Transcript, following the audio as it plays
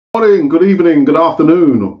Morning, good evening, good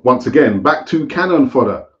afternoon. Once again, back to Cannon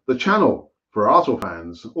Fodder, the channel for Arsenal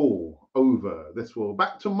fans all over this world.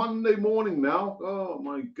 Back to Monday morning now. Oh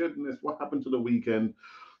my goodness, what happened to the weekend?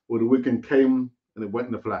 Well, the weekend came and it went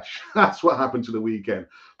in a flash. That's what happened to the weekend.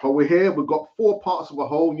 But we're here. We've got four parts of a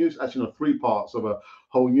whole news. Actually, no, three parts of a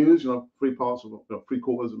whole news. Three parts of three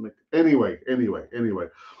quarters. Anyway.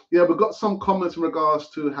 Yeah, we've got some comments in regards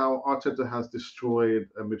to how Arteta has destroyed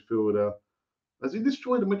a midfielder. Has he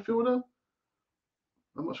destroyed a midfielder?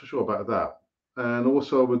 I'm not so sure about that. And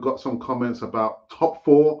also, we've got some comments about top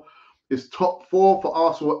four. Is top four for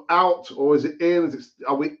Arsenal out, or is it in?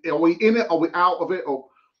 Are we in it? Are we out of it? Or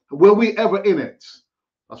were we ever in it?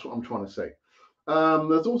 That's what I'm trying to say.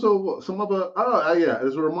 There's also some other. Yeah.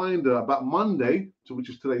 There's a reminder about Monday, which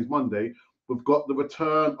is today's Monday. We've got the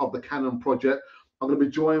return of the Cannon project. I'm going to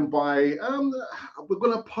be joined by. We're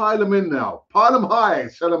going to pile them in now. Pile them high,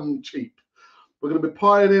 sell them cheap. We're going to be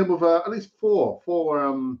piling in with at least four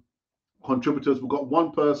contributors. We've got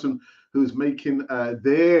one person who's making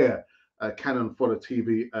their Canon Fodder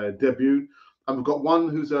TV debut, and we've got one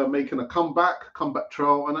who's making a comeback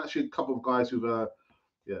trail, and actually a couple of guys who've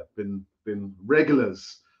been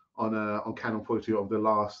regulars on Canon Fodder TV over the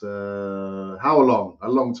last how long? A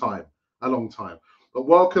long time. But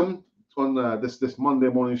welcome on this Monday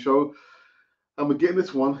morning show. And we're getting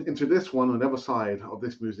into this one on the other side of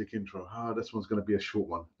this music intro. This one's going to be a short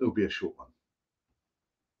one. It'll be a short one.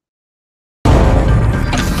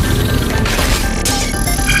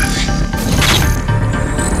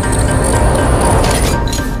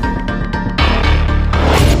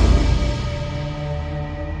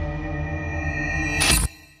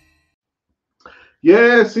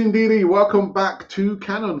 Yes, indeedy. Welcome back to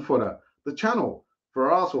Cannon Fodder, the channel for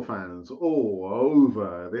Arsenal fans all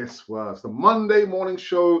over this world. It's the Monday morning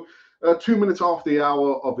show, 2 minutes after the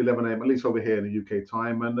hour of 11 a.m., at least over here in the UK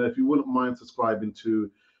time. And if you wouldn't mind subscribing to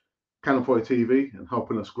Cannon Fodder TV and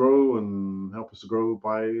helping us grow and help us to grow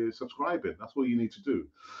by subscribing, that's what you need to do.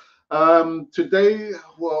 Today,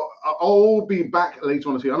 well, I'll be back later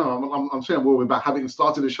on. I know I'm saying we'll be back, having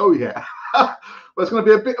started the show yet, but it's going to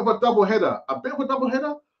be a bit of a double header. A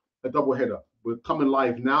double header. We're coming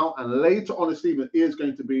live now, and later on this evening is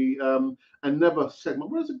going to be another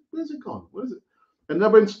segment. Where's it gone? Where is it?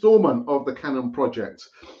 Another installment of the Canon project.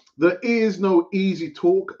 There is no easy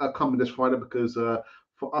talk coming this Friday because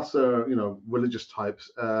for us, religious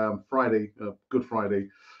types, Friday, Good Friday.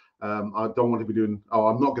 I don't want to be doing.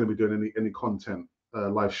 I'm not going to be doing any content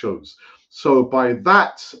live shows. So by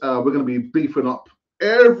that, we're going to be beefing up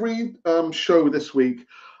every show this week.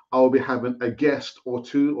 I'll be having a guest or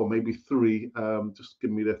two, or maybe three, just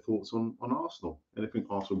giving me their thoughts on Arsenal, anything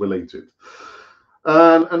Arsenal related.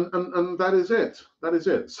 And that is it. That is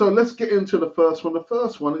it. So let's get into the first one. The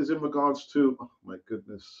first one is in regards to. Oh my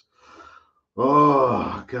goodness.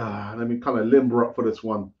 Oh God. Let me kind of limber up for this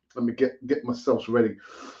one. Let me get myself ready.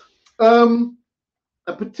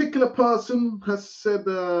 A particular person has said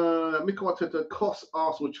Mikel Arteta cost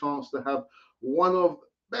Arsenal a chance to have one of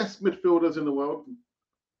the best midfielders in the world.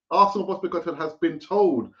 Arsenal boss Mikel Arteta has been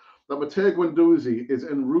told that Matteo Guendouzi is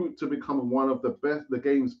en route to become one of the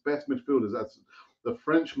game's best midfielders as the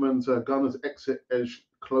Frenchman's Gunners exit edge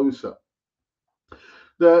closer.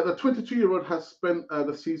 The 22-year-old has spent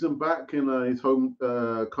the season back in his home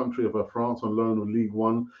country of France on loan of League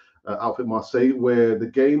One outfit Marseille, where the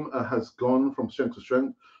game has gone from strength to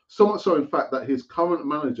strength. So much so, in fact, that his current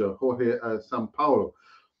manager, Jorge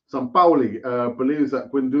Sampaoli, believes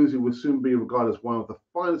that Guendouzi will soon be regarded as one of the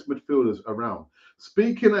finest midfielders around.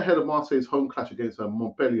 Speaking ahead of Marseille's home clash against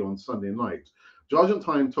Montpellier on Sunday night, the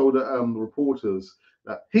Argentine told reporters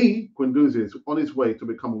that Guendouzi, is on his way to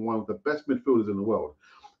becoming one of the best midfielders in the world.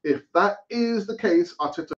 If that is the case,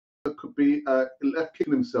 Arteta could be left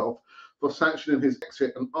kicking himself for sanctioning his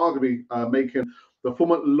exit and arguably making the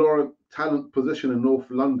former Laurent talent position in North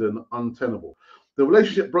London untenable. The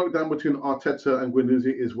relationship broke down between Arteta and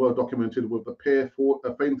Guendouzi is well documented, with the pair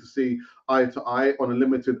failing to see eye to eye on a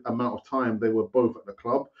limited amount of time they were both at the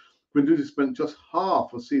club. Guendouzi spent just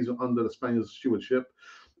half a season under the Spaniards' stewardship.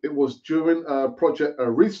 It was during Project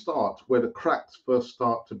Restart where the cracks first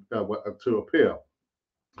start to appear.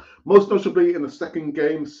 Most notably in the second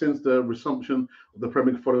game since the resumption of the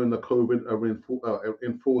Premier League following the COVID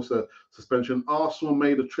enforced suspension, Arsenal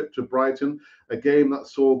made a trip to Brighton, a game that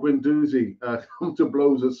saw Guendouzi come to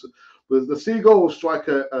blows with the Seagull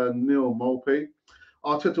striker Neil Maupay.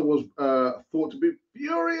 Arteta was thought to be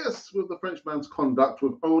furious with the Frenchman's conduct,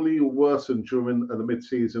 with only worsened during the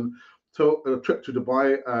mid-season trip to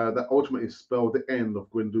Dubai that ultimately spelled the end of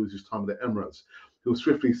Guendouzi's time at the Emirates. He was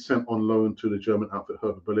swiftly sent on loan to the German outfit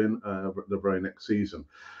Hertha Berlin the very next season.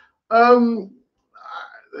 Um,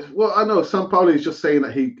 well, I know Sampaoli is just saying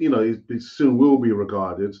that he soon will be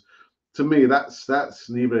regarded. To me, that's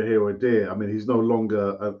neither here or there. I mean, he's no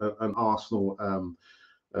longer an Arsenal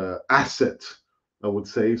asset, I would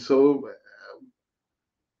say. So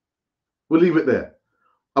we'll leave it there.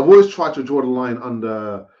 I've always tried to draw the line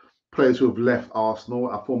under players who have left Arsenal.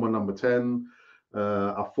 Our former number 10,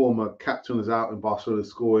 our former captain is out in Barcelona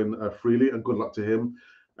scoring freely, and good luck to him.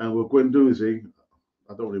 And with Guendouzi,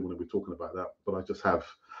 I don't really want to be talking about that, but I just have.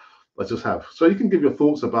 So you can give your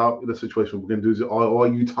thoughts about the situation with Guendouzi, or are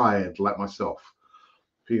you tired like myself?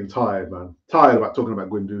 Being tired, man. Tired about talking about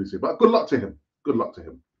Guendouzi. But good luck to him. Good luck to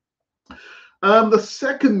him. The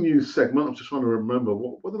second news segment, I'm just trying to remember.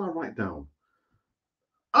 What did I write down?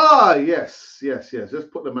 Ah, yes. Let's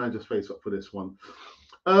put the manager's face up for this one.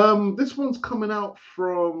 This one's coming out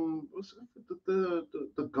from the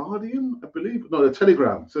Guardian, I believe. No, the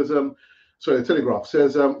Telegram. It says, the Telegraph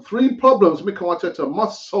says 3 problems Mikel Arteta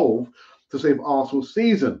must solve to save Arsenal's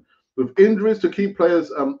season. With injuries to key players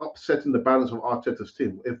upsetting the balance of Arteta's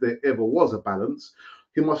team, if there ever was a balance,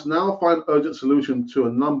 he must now find urgent solution to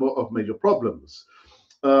a number of major problems.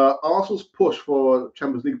 Arsenal's push for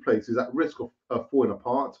Champions League place is at risk of falling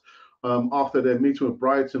apart after their meeting with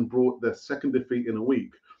Brighton brought their second defeat in a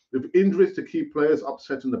week. With injuries to key players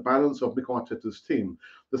upsetting the balance of Mikel Arteta's team,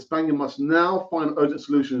 the Spaniard must now find urgent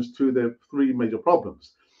solutions to their 3 major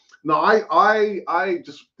problems. Now, I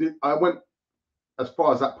went as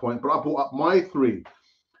far as that point, but I brought up my 3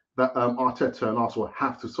 that Arteta and Arsenal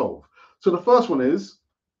have to solve. So the first one is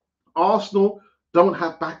Arsenal don't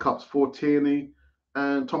have backups for Tierney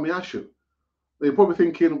and Tomiyasu. They're probably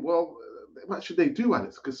thinking, well, actually they do,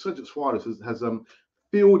 Alex, because Sergio Suarez has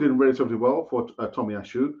filled in relatively well for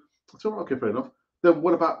Tomiyasu. So, okay, fair enough. Then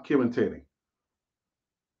what about Kieran Tierney?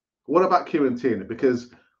 What about Kieran Tierney? Because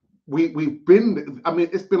we've been, I mean,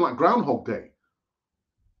 it's been like Groundhog Day.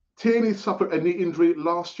 Tierney suffered a knee injury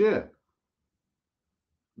last year.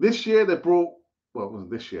 This year they brought, well, it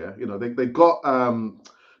wasn't this year, they got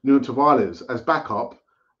Nuno Tavares as backup,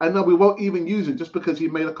 and now we won't even use him just because he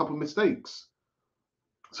made a couple of mistakes.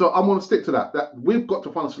 So I'm going to stick to that we've got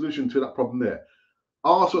to find a solution to that problem there.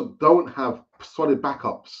 Arsenal don't have solid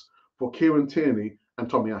backups for Kieran Tierney and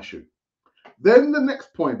Tomiyasu. Then the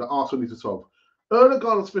next point that Arsenal need to solve.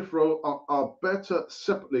 Odegaard and Smith Rowe are better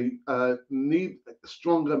separately, need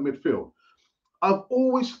stronger midfield. I've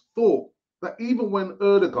always thought that even when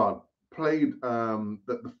Odegaard played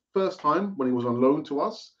the first time when he was on loan to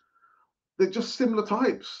us, they're just similar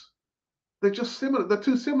types. They're just similar. They're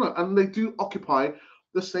too similar, and they do occupy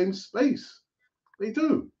the same space. They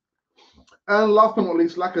do. And last but not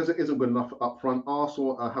least, Lacazette isn't good enough up front.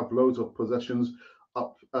 Arsenal have loads of possessions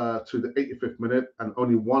up to the 85th minute and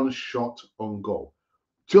only 1 shot on goal.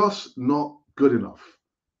 Just not good enough.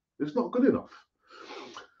 It's not good enough.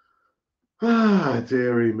 Ah,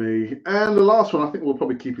 dearie me. And the last one, I think we'll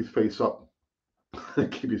probably keep his face up.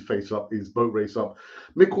 His boat race up.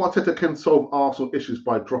 Mikel Arteta can solve Arsenal issues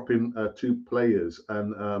by dropping 2 players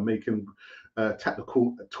and making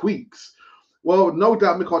tactical tweaks. Well, no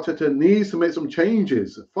doubt Mikel Arteta needs to make some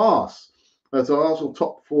changes fast, as the Arsenal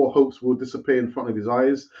top 4 hopes will disappear in front of his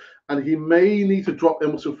eyes, and he may need to drop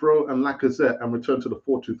Emerson Rowe and Lacazette and return to the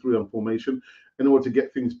 4-2-3 formation in order to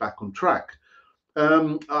get things back on track.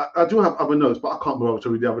 I do have other notes, but I can't bother to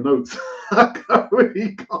read the other notes. I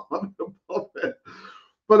really can't bother.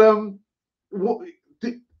 But what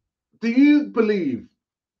do you believe,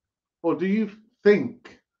 or do you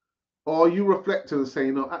think, or are you reflecting and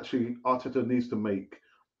saying, no, actually, Arteta needs to make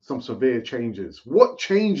some severe changes? What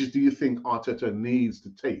changes do you think Arteta needs to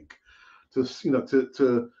take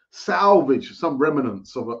to salvage some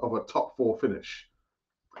remnants of a top 4 finish?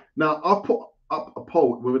 Now, I've put up a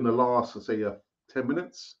poll within the last, let's say, 10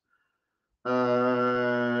 minutes.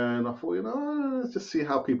 And I thought, let's just see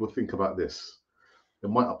how people think about this. It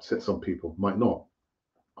might upset some people, might not.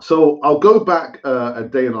 So I'll go back a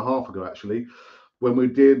day and a half ago, actually, when we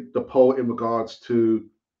did the poll in regards to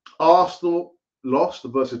Arsenal lost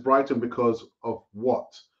versus Brighton because of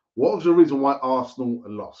what? What was the reason why Arsenal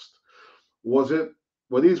lost?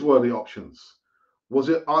 These were the options. Was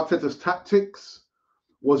it Arteta's tactics?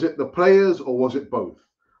 Was it the players, or was it both?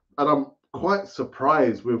 And I'm quite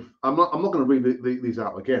surprised with, I'm not going to read these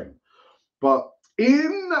out again, but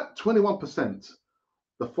in that 21%,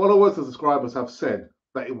 the followers and subscribers have said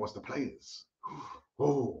that it was the players.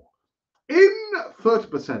 Oh, in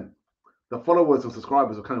 30%, the followers and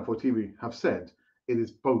subscribers of Canal 4 TV have said it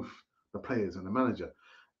is both the players and the manager.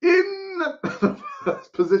 In the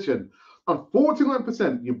first position, on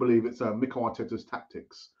 49%, you believe it's Mikel Arteta's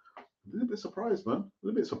tactics. A little bit surprised, man. A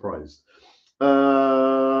little bit surprised.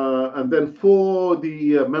 And then for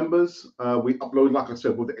the members, we upload, like I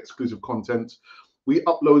said, with the exclusive content. We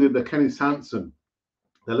uploaded the Kenny Sanson,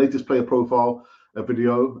 the latest player profile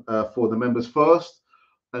video for the members first,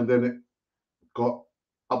 and then it got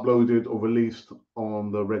uploaded or released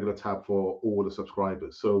on the regular tab for all the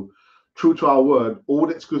subscribers. So true to our word, all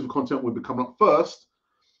the exclusive content will be coming up first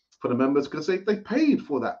for the members because they paid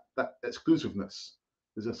for that exclusiveness.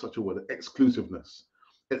 Is there such a word? Exclusiveness,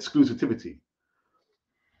 exclusivity.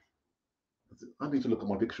 I need to look at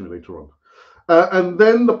my dictionary later on. And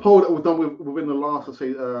then the poll that we've done within the last, let's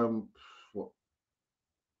say,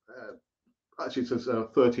 actually it says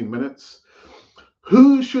 13 minutes.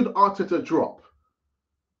 Who should Arteta drop?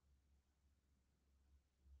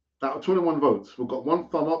 Out of 21 votes, we've got 1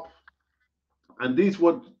 thumb up, and these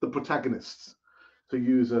were the protagonists, to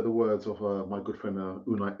use the words of my good friend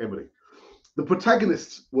Unai Emery. The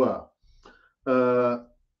protagonists were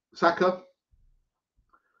Saka,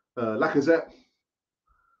 Lacazette,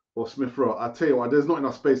 or Smith Rowe. I tell you what, there's not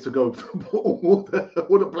enough space to go to put all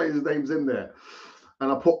the players' names in there,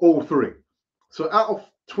 and I put all 3. So out of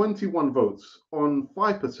 21 votes, on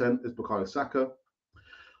 5% is Bukayo Saka.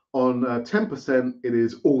 On 10%, it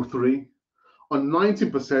is all 3. On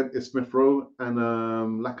 19% is Smith Rowe, and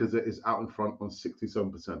Lacazette is out in front on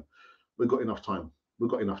 67%. We've got enough time.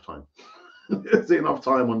 There's enough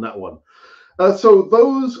time on that one.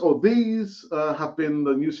 So these have been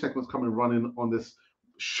the news segments coming running on this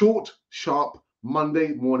short, sharp Monday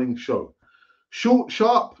morning show. Short,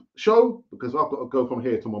 sharp show because I've got to go from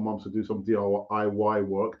here to my mum's to do some DIY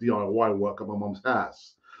work at my mum's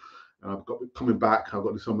house. And I've got coming back. I've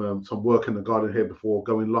got to do some work in the garden here before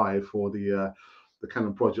going live for the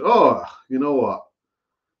Canon project. Oh, you know what?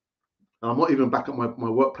 I'm not even back at my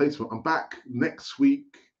work placement. I'm back next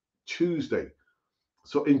week, Tuesday.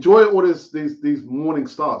 So enjoy all these morning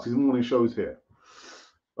starts, these morning shows here.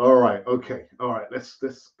 All right, okay, all right. Let's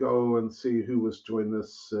go and see who was joining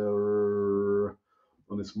us on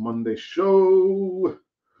this Monday show.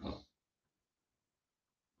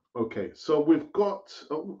 Okay, so we've got.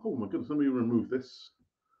 Oh my goodness, let me remove this.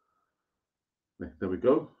 There we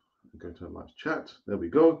go. Go to a live chat. There we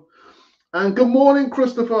go. And good morning,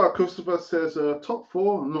 Christopher. Christopher says top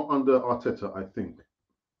 4, not under Arteta, I think.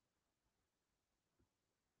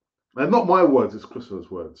 And not my words, it's Christopher's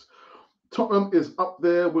words. Tottenham is up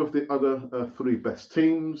there with the other 3 best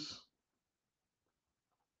teams.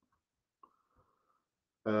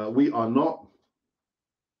 We are not.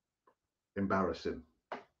 Embarrassing.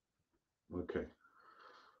 Okay.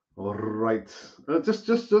 All right. Just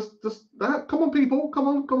that. Come on, people. Come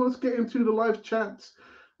on. Let's get into the live chat.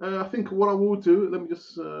 I think what I will do. Let me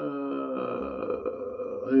just. I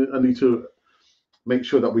need to make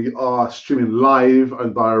sure that we are streaming live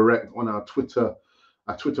and direct on our Twitter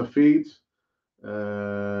feed.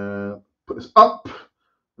 Put this up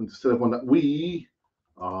instead of one that we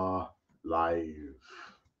are live.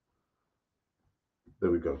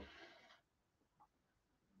 There we go.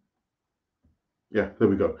 Yeah, there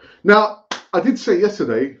we go. Now, I did say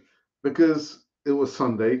yesterday, because it was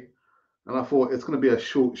Sunday, and I thought it's going to be a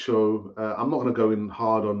short show. I'm not going to go in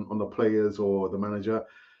hard on the players or the manager.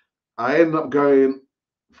 I ended up going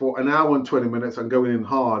for an hour and 20 minutes and going in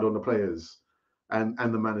hard on the players and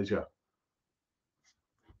the manager.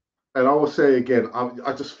 And I will say again,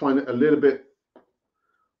 I just find it a little bit,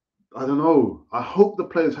 I don't know. I hope the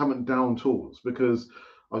players haven't down tools, because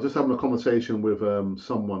I was just having a conversation with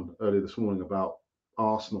someone earlier this morning about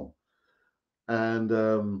Arsenal,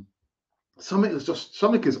 and something is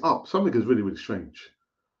up. Something is really, really strange.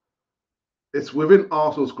 It's within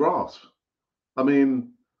Arsenal's grasp. I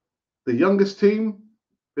mean, the youngest team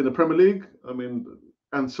in the Premier League. I mean,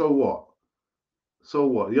 and so what? So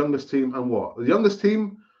what? The youngest team and what? The youngest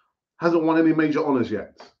team hasn't won any major honours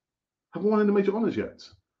yet. Haven't won any major honours yet.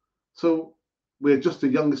 So we're just the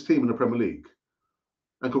youngest team in the Premier League.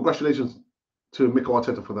 And congratulations to Mikel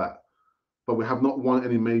Arteta for that. But we have not won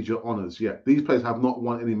any major honours yet. These players have not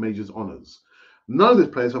won any major honours. None of these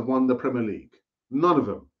players have won the Premier League. None of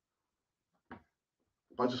them.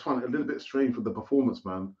 I just find it a little bit strange for the performance,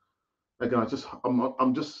 man. Again,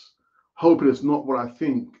 I'm just hoping it's not what I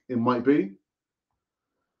think it might be.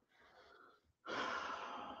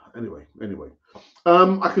 Anyway.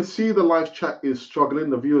 I can see the live chat is struggling.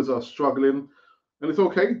 The viewers are struggling. And it's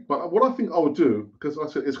okay. But what I think I would do, because like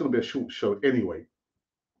I said, it's going to be a short show anyway.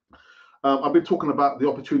 I've been talking about the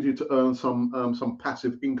opportunity to earn some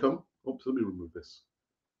passive income. Oops, let me remove this.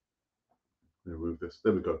 There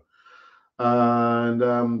we go. And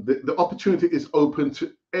the opportunity is open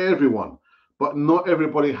to everyone, but not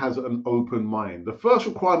everybody has an open mind. The first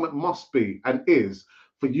requirement must be and is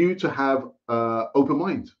for you to have open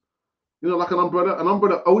mind. You know, like an umbrella. An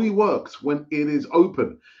umbrella only works when it is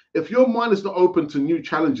open. If your mind is not open to new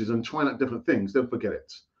challenges and trying out different things, then forget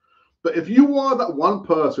it. But if you are that one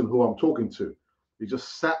person who I'm talking to, you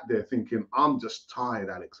just sat there thinking, I'm just tired,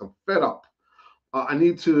 Alex. I'm fed up. I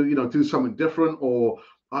need to, do something different, or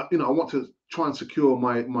I want to try and secure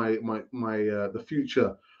my the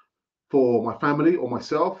future for my family or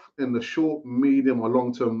myself in the short, medium, or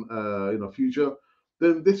long term, future.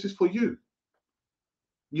 Then this is for you.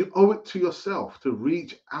 You owe it to yourself to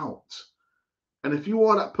reach out. And if you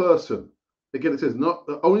are that person, again, it says not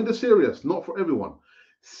only the serious, not for everyone.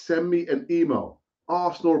 Send me an email,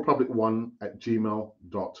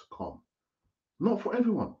 arsenalrepublic1@gmail.com. Not for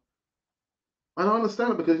everyone. And I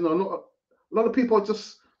understand it because a lot of people are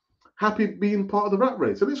just happy being part of the rat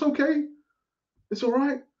race. And it's okay. It's all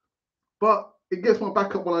right. But it gets my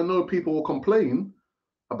back up when I know people will complain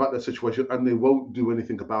about their situation and they won't do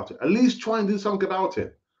anything about it. At least try and do something about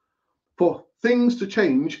it. For things to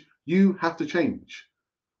change, you have to change.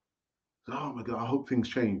 Oh my God, I hope things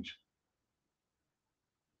change.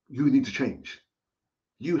 You need to change.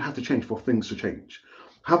 You have to change for things to change.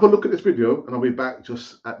 Have a look at this video and I'll be back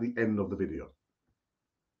just at the end of the video.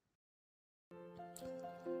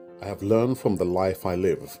 I have learned from the life I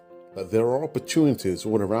live that there are opportunities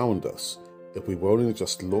all around us if we will only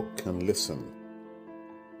just look and listen.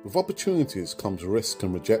 With opportunities comes risk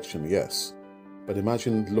and rejection, yes, but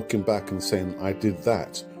imagine looking back and saying, I did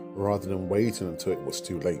that, rather than waiting until it was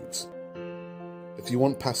too late. If you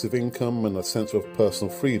want passive income and a sense of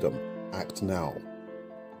personal freedom, act now.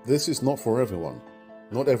 This is not for everyone.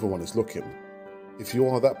 Not everyone is looking. If you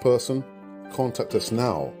are that person, contact us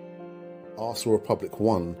now.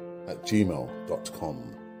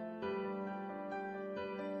 arsenalrepublic1@gmail.com.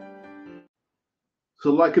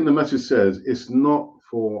 So like in the message says, it's not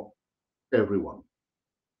for everyone.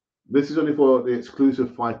 This is only for the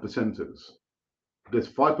exclusive 5%ers. There's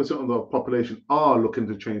 5% of the population are looking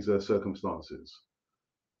to change their circumstances.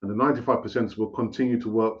 And the 95% will continue to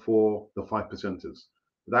work for the 5%ers.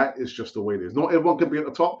 That is just the way it is. Not everyone can be at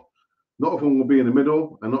the top. Not everyone will be in the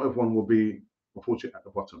middle, and not everyone will be, unfortunately, at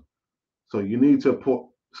the bottom. So you need to put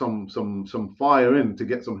some fire in to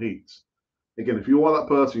get some heat. Again, if you are that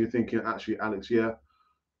person, you're thinking, actually, Alex, yeah,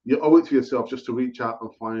 you owe it to yourself just to reach out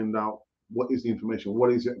and find out what is the information, what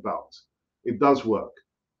is it about. It does work.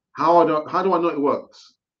 How do I know it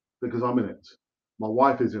works? Because I'm in it. My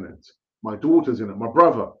wife is in it. My daughter's in it. My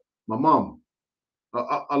brother, my mum.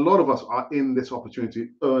 A lot of us are in this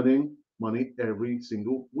opportunity, earning money every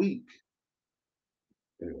single week.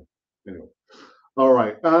 Anyway. All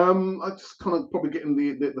right. I just kind of probably getting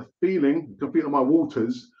the feeling, the feeling of my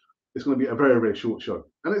waters. It's going to be a very, very short show,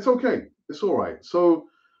 and it's okay. It's all right. So,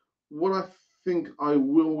 what I think I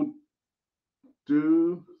will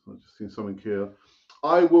do, I've just seen something here.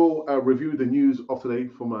 I will review the news of today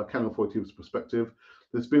from a Canon 42's perspective.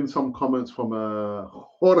 There's been some comments from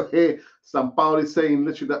Jorge Sampaoli saying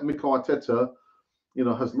literally that Mikel Arteta,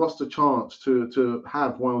 has lost a chance to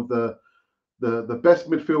have one of the best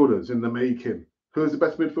midfielders in the making. Who's the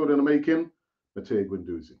best midfielder in the making? Matteo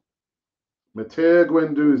Guendouzi.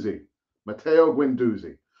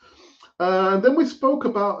 And then we spoke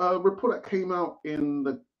about a report that came out in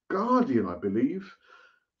The Guardian, I believe.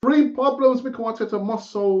 3 problems Mikel Arteta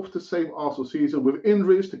must solve to save Arsenal's season, with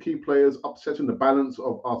injuries to key players upsetting the balance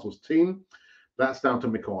of Arsenal's team. That's down to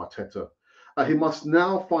Mikel Arteta. He must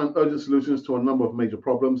now find urgent solutions to a number of major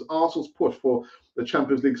problems. Arsenal's push for the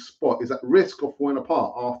Champions League spot is at risk of falling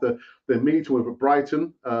apart after their meeting with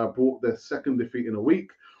Brighton brought their second defeat in a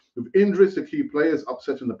week. With injuries to key players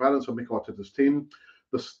upsetting the balance of Mikel Arteta's team,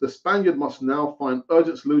 the Spaniard must now find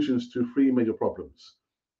urgent solutions to 3 major problems.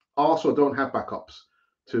 Arsenal don't have backups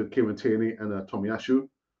to Kieran Tierney and Tomiyasu.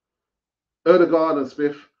 Ødegaard and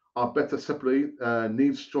Smith are better separately,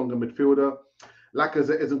 need stronger midfielder.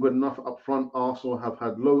 Lacazette isn't good enough up front. Arsenal have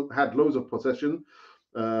had loads of possession,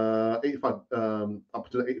 85 up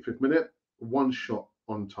to the 85th minute, 1 shot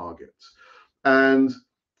on target. And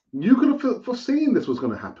you could have foreseen this was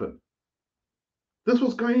going to happen. This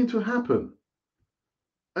was going to happen.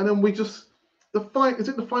 And then we just, the fine, is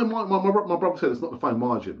it the fine margin? My brother said it's not the fine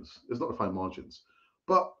margins. It's not the fine margins.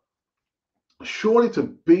 But surely to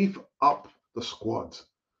beef up the squad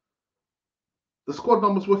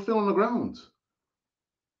numbers were thin on the ground.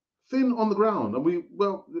 And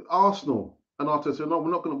Arsenal and Arteta said, no,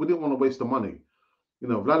 we didn't want to waste the money.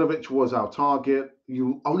 Vlahovic was our target.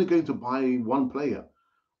 You're only going to buy 1 player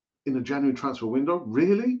in the January transfer window?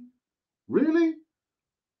 Really?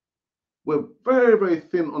 We're very, very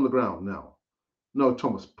thin on the ground now. No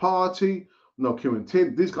Thomas Partey, no Kieran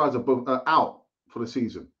Tierney. These guys are both out for the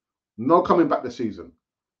season. No coming back this season.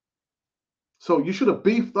 So you should have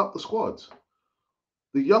beefed up the squad.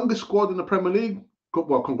 The youngest squad in the Premier League,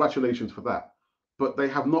 well, congratulations for that. But they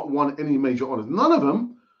have not won any major honours. None of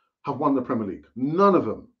them have won the Premier League. None of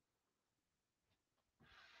them.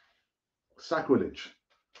 Sacrilege.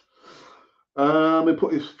 Let me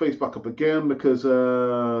put his face back up again because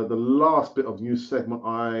the last bit of news segment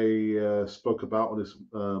I spoke about on this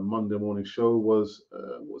Monday morning show was,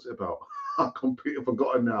 what was it about? I've completely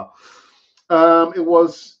forgotten now. It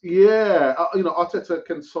was, Arteta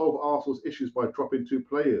can solve Arsenal's issues by dropping 2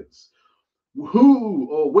 players. Who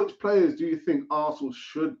or which players do you think Arsenal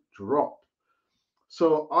should drop?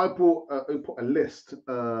 So I put a list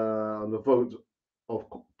on the vote of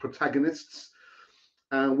protagonists,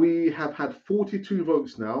 and we have had 42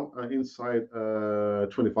 votes now inside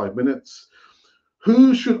 25 minutes.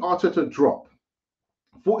 Who should Arteta drop?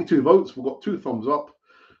 42 votes. We've got 2 thumbs up.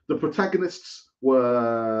 The protagonists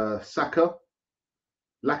were Saka,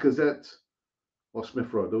 Lacazette, or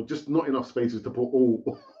Smith Rowe. There were just not enough spaces to put all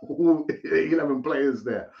 11 players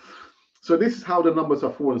there. So this is how the numbers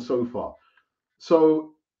have fallen so far.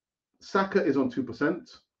 So Saka is on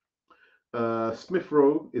 2%. Smith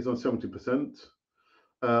Rowe is on 70%.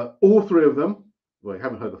 All 3 of them, well, you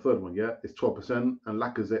haven't heard the third one yet, is 12%, and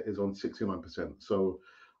Lacazette is on 69%. So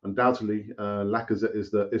undoubtedly, Lacazette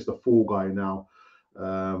is the fall guy now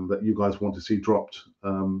that you guys want to see dropped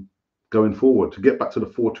going forward to get back to the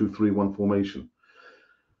 4-2-3-1 formation.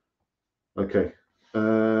 Okay,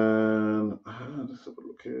 and let's have a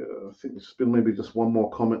look here. I think there's been maybe just one more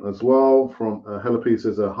comment as well from Helapie.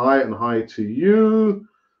 Says hi and hi to you.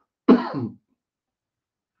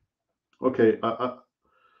 Okay,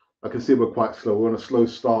 I can see we're quite slow. We're on a slow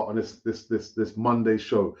start on this Monday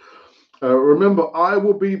show. Remember, I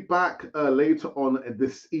will be back later on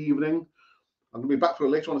this evening. I'm going to be back for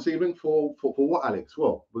later on this evening for what, Alex?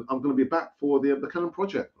 Well, I'm going to be back for the Canon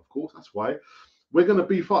project, of course. That's why we're going to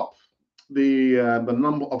beef up the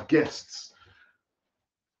number of guests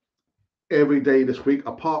every day this week,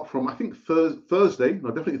 apart from I think Thursday.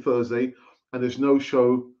 No, definitely Thursday. And there's no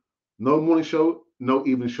show, no morning show, no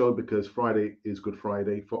evening show, because Friday is Good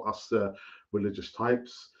Friday for us religious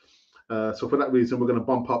types. So for that reason, we're going to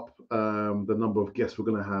bump up the number of guests we're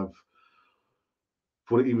going to have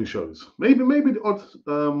for the evening shows. Maybe the odd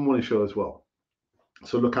morning show as well.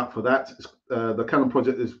 So look out for that. The Canon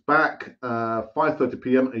Project is back 5:30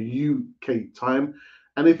 p.m. UK time.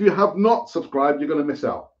 And if you have not subscribed, you're going to miss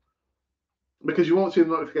out because you won't see the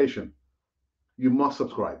notification. You must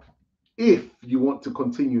subscribe if you want to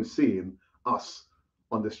continue seeing us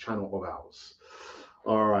on this channel of ours.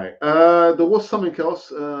 All right. There was something else.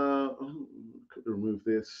 Could remove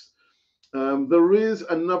this. There is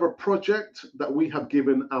another project that we have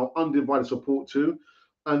given our undivided support to,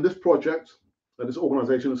 and this project, this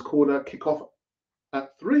organization, is called Kickoff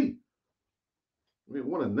at 3. I mean,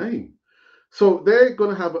 what a name! So they're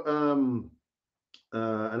going to have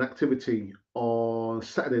an activity on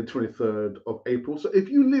Saturday, the 23rd of April. So if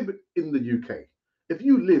you live in the UK, if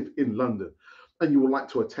you live in London, and you would like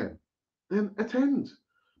to attend, then attend,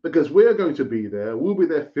 because we're going to be there. We'll be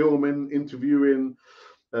there filming, interviewing,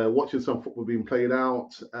 watching some football being played out,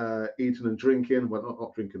 eating and drinking. Well,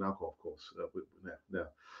 not drinking alcohol, of course. No.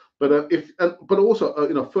 But but also,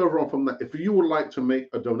 further on from that, if you would like to make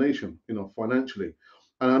a donation, financially,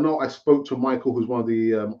 and I know I spoke to Michael, who's one of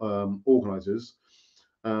the organizers.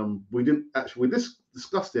 We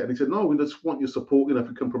discussed it, and he said, no, we just want your support. If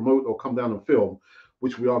you can promote or come down and film,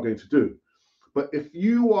 which we are going to do. But if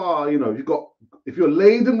you are, if you're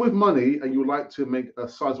laden with money and you would like to make a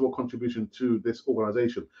sizable contribution to this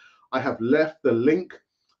organization, I have left the link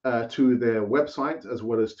to their website as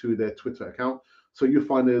well as to their Twitter account. So you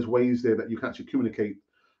find there's ways there that you can actually communicate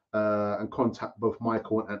and contact both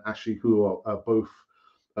Michael and Ashley, who are both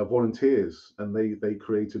volunteers, and they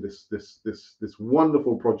created this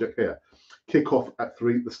wonderful project here. Kickoff at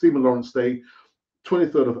 3, the Stephen Lawrence Day,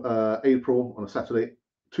 23rd of April on a Saturday,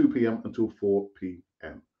 2 p.m. until 4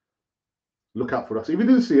 p.m. Look out for us. If you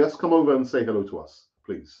do see us, come over and say hello to us,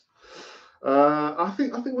 please. I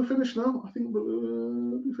think we're finished now. I think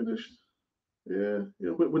we're finished. Yeah,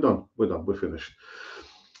 we're done. We're finished.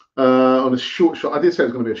 On a short show, I did say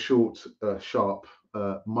it's going to be a short, sharp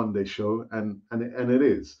Monday show, and it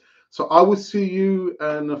is. So I will see you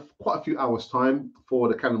in quite a few hours' time for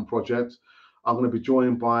the Canon project. I'm going to be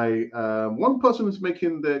joined by one person who's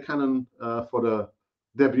making the Canon for the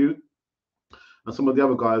debut, and some of the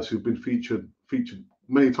other guys who've been featured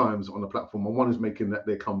many times on the platform, and one is making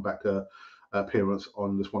their comeback appearance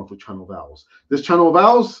on this wonderful channel of ours. This channel of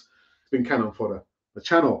ours has been Canon for the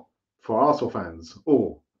channel for Arsenal fans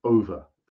all over